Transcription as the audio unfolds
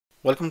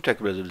Welcome to Tech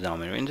Brazil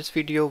Examiner. In this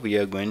video, we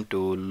are going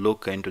to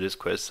look into this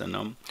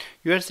question.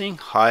 You are seeing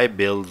high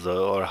bills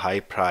or high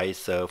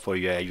price for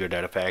your Azure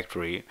Data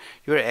Factory.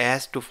 You are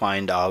asked to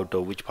find out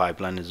which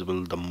pipeline is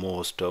billed the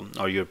most,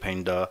 or you're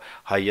paying the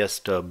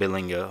highest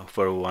billing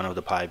for one of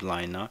the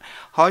pipeline.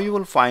 How you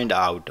will find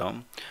out?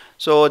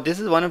 So this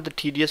is one of the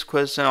tedious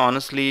question.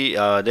 Honestly,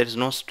 there is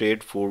no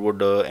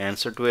straightforward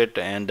answer to it,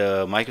 and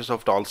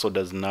Microsoft also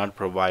does not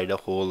provide a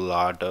whole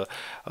lot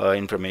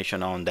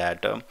information on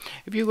that.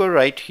 If you go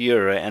right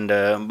here, and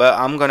but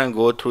I'm gonna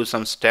go through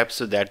some steps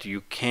that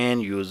you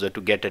can use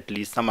to get at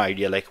least some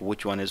idea like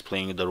which one is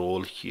playing the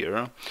role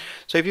here.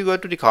 So if you go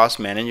to the cost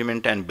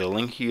management and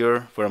billing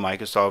here for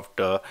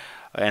Microsoft.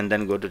 And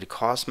then go to the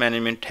cost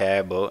management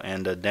tab,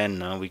 and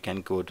then we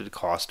can go to the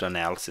cost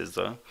analysis.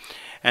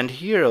 And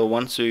here,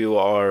 once you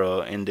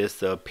are in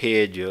this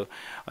page, you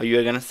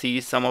are going to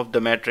see some of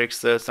the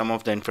metrics, some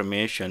of the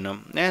information.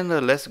 And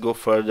let's go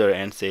further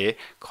and say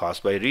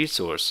cost by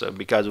resource,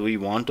 because we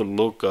want to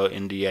look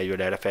in the Azure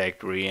Data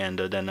Factory and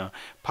then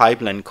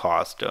pipeline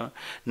cost.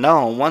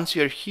 Now, once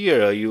you're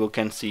here, you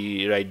can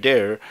see right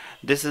there,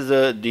 this is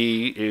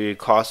the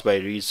cost by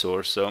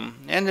resource.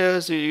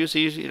 And so you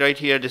see right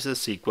here, this is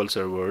SQL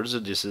servers,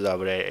 this is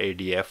our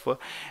ADF,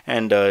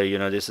 and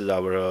this is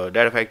our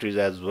data factories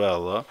as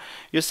well.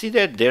 You see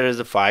that there is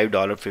a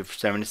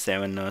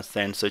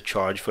 $5.77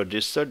 charge for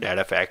this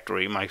data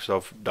factory,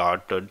 Microsoft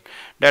data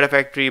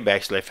factory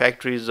 /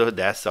 factories.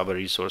 That's our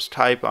resource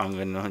type. I'm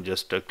gonna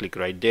just click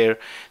right there,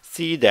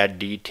 see that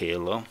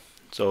detail.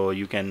 So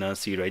you can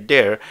see right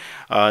there,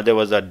 there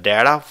was a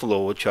data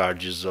flow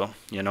charges, so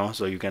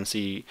you can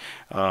see,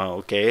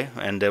 okay,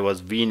 and there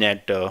was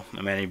VNet,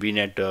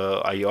 VNet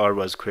IR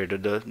was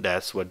created.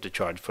 That's what the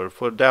charge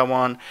for that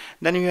one.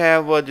 Then you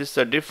have this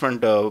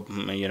different,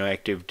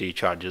 activity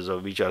charges,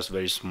 which are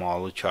very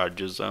small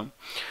charges.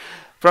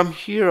 From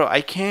here,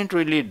 I can't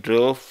really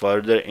drill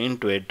further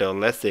into it.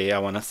 Let's say I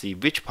want to see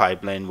which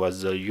pipeline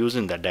was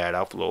using the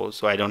data flow,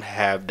 so I don't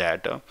have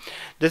that.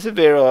 This is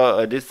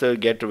where this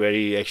get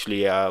very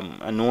actually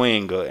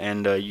annoying,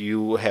 and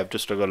you have to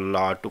struggle a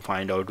lot to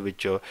find out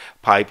which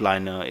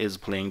pipeline is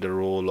playing the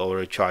role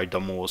or charge the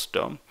most.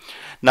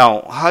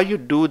 Now, how you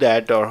do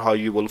that, or how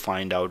you will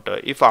find out?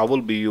 If I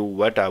will be you,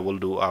 what I will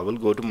do, I will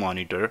go to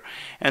monitor,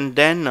 and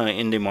then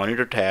in the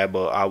monitor tab,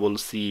 I will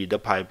see the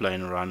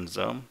pipeline runs.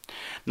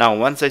 Now,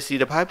 once I see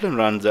the pipeline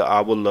runs,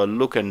 I will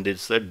look at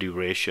this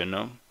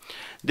duration.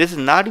 This is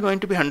not going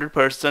to be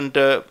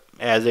 100%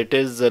 as it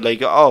is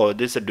like, oh,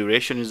 this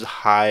duration is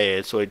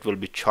high, so it will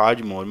be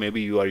charged more. Maybe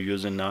you are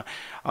using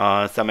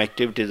some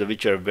activities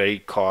which are very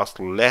cost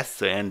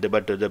less, and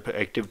but the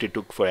activity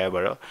took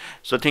forever.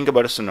 So think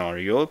about a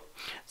scenario.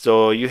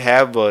 So you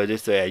have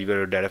this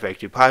Azure Data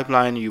Factory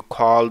pipeline. You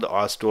called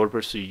a store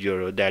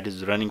procedure that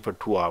is running for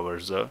 2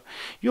 hours.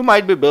 You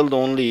might be billed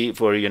only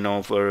for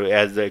for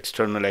as the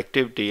external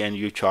activity, and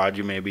you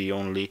charge maybe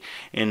only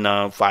in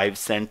 5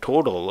 cents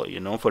total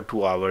for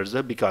 2 hours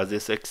because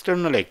it's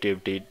external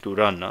activity to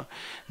run.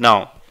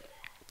 Now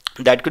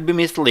that could be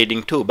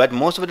misleading too, but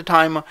most of the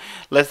time,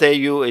 let's say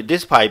you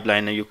this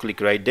pipeline, you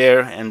click right there,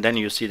 and then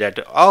you see that,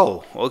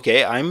 oh,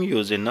 okay, I'm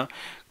using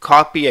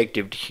copy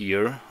activity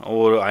here,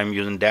 or I'm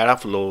using data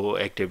flow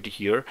activity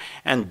here,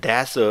 and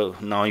that's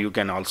now you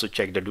can also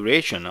check the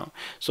duration.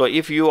 So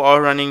if you are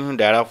running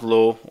data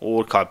flow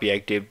or copy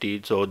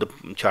activity, so the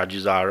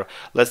charges are,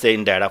 let's say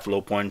in data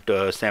flow,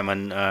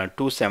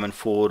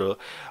 $0.274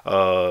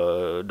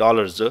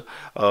 dollars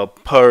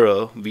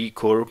per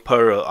week or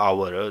per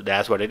hour.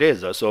 That's what it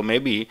is. So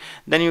maybe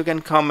then you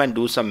can come and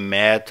do some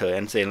math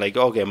and say like,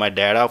 okay, my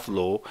data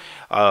flow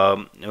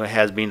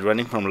has been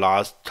running from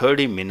last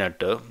 30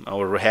 minutes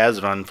or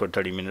has run for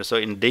 30 minutes. So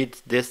in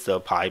this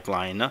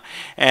pipeline,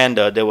 and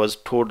there was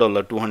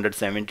total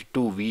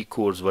 272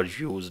 vCores were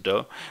used.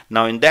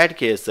 Now in that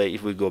case,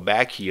 if we go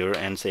back here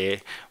and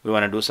say we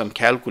want to do some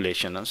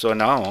calculation, so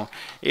now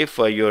if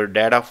your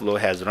data flow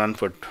has run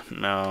for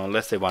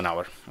let's say 1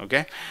 hour,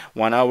 okay,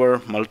 1 hour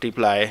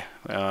multiply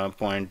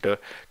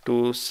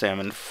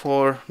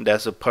 0.274,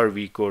 that's a per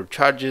vCore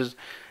charges,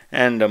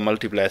 and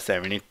multiply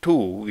 72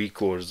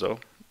 vCores.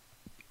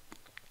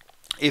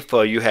 If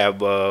you have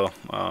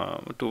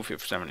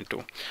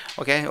 272,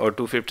 okay, or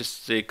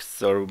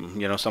 256, or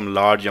some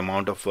large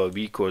amount of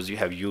vCores you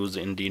have used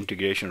in the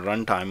integration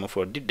runtime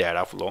for the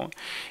data flow,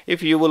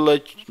 if you will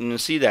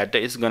see that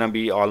it's gonna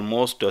be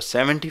almost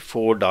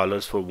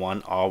 $74 for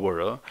 1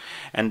 hour.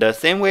 And the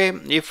same way,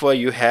 if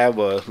you have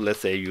let's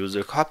say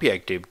user copy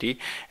activity,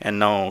 and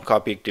now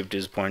copy activity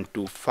is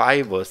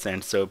 0.25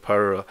 cents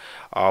per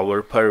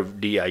hour per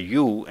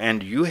DIU,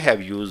 and you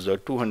have used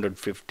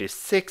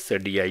 256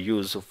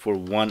 DIUs for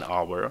 1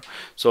 hour.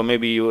 So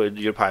maybe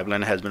your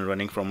pipeline has been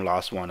running from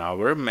last 1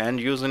 hour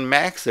and using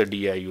max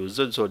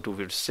DIUs, so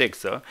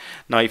 256.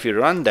 Now if you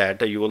run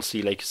that, you will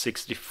see like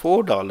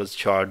 $64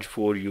 charge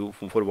for you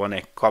for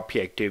one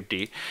copy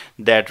activity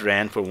that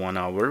ran for 1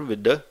 hour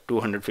with the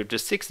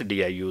 256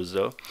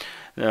 DIUs.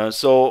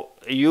 So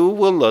you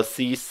will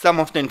see some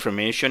of the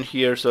information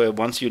here. So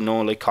once you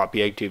know like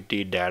copy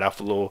activity, data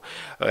flow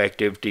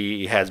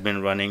activity has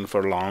been running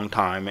for a long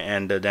time,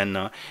 and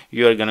then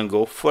you are gonna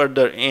go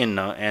further in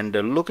and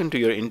look into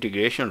your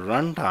integration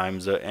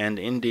runtimes, and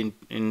in the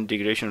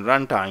integration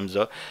runtimes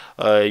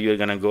you're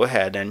gonna go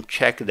ahead and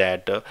check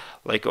that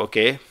like,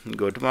 okay,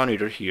 go to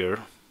monitor here.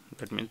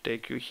 Let me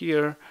take you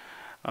here.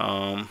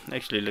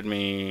 Actually,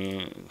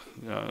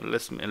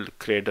 let's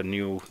create a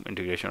new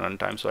integration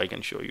runtime so I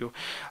can show you.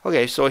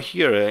 Okay, so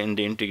here in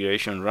the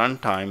integration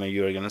runtime,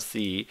 you are gonna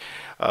see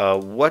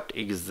what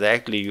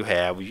exactly you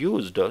have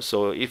used.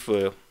 So if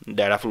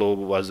data flow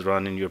was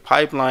run in your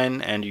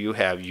pipeline and you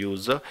have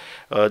used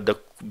the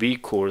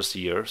vCores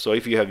here. So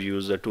if you have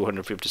used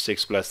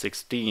 256 plus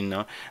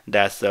 16,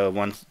 that's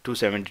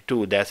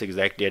 272. That's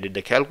exactly, I did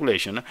the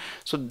calculation.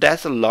 So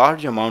that's a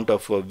large amount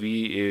of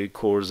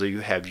vCores you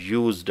have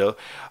used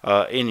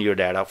in your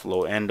data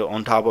flow. And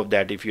on top of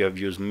that, if you have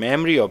used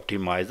memory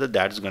optimizer,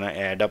 that's going to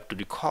add up to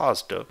the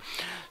cost.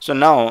 So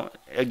now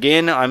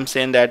again, I'm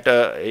saying that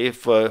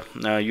if you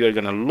are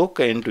going to look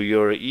into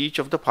your each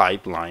of the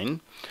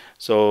pipeline,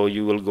 so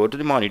you will go to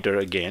the monitor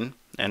again,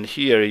 and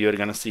here you're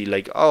gonna see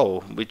like,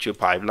 oh, which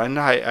pipeline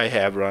I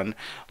have run.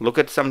 Look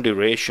at some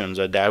durations.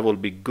 That will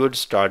be good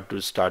start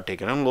to start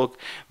taking a look.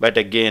 But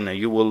again,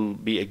 you will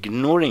be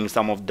ignoring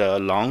some of the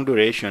long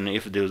duration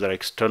if those are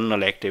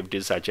external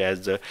activities, such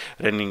as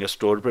running a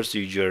stored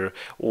procedure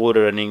or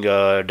running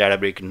a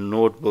Databricks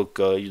notebook.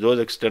 Those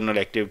external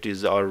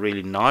activities are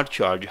really not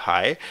charged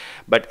high,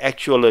 but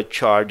actual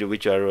charge,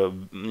 which are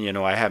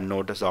I have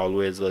noticed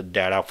always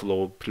data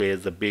flow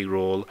plays a big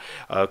role.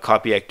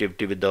 Copy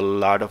activity with a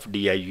lot of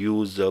DIUs,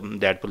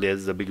 that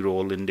plays a big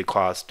role in the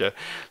cost.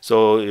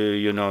 So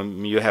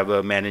you have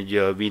a manage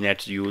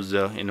VNets use,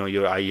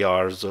 your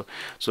IRs,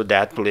 so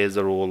that plays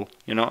a role.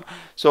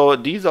 So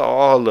these are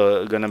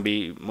all gonna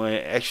be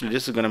actually,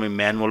 this is gonna be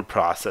manual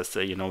process,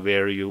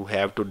 where you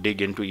have to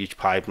dig into each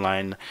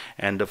pipeline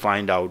and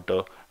find out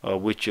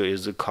which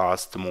is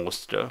cost the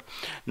most.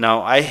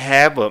 Now I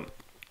have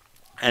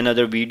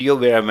another video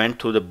where I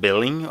went through the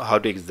billing, how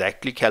to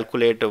exactly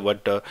calculate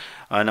what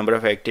number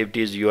of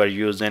activities you are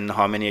using,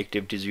 how many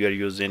activities you are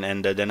using,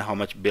 and then how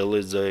much bill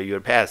is your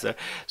pass.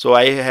 So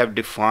I have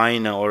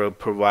defined or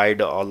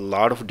provide a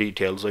lot of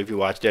details. So if you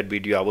watch that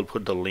video, I will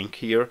put the link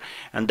here,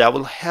 and that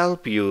will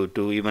help you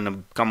to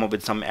even come up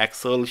with some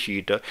Excel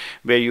sheet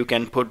where you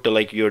can put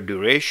like your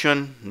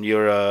duration,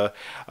 your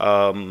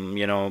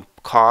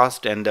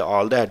cost, and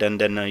all that,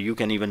 and then you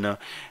can even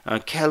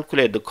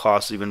calculate the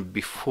cost even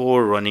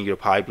before running your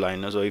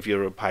pipeline. So if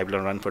your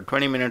pipeline run for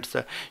 20 minutes,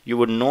 you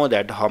would know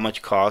that how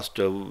much cost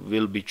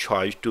will be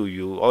charged to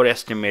you, or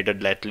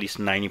estimated at least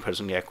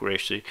 90%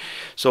 accuracy.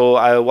 So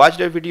I watched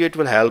that video. It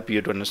will help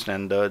you to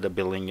understand the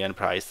billing and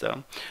price.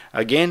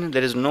 Again,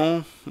 there is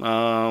no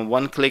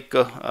one-click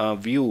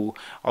view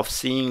of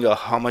seeing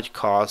how much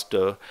cost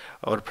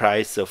or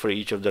price for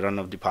each of the run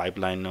of the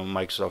pipeline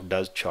Microsoft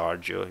does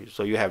charge.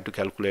 So you have to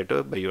calculate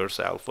by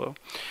yourself.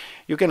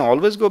 You can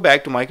always go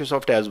back to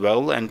Microsoft as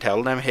well and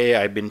tell them, hey,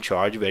 I've been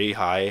charged very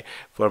high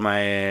for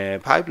my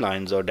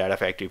pipelines or data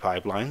factory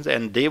pipelines,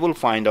 and they will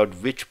find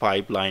out which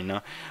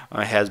pipeline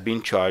has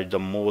been charged the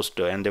most,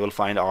 and they will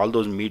find all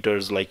those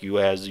meters like you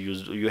have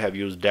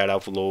used data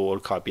flow or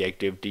copy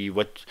activity,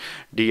 what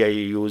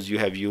DIUs you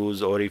have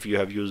used, or if you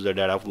have used the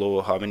data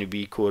flow, how many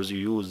vCores you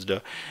used,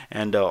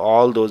 and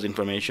all those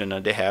information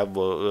they have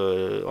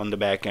on the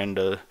back end.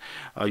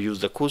 Use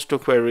the Custo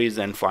queries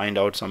and find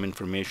out some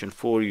information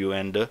for you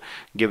and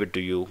give it to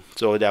you.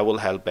 So that will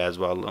help as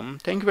well.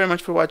 Thank you very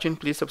much for watching.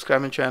 Please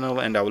subscribe my channel,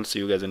 and I will see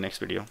you guys in the next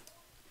video.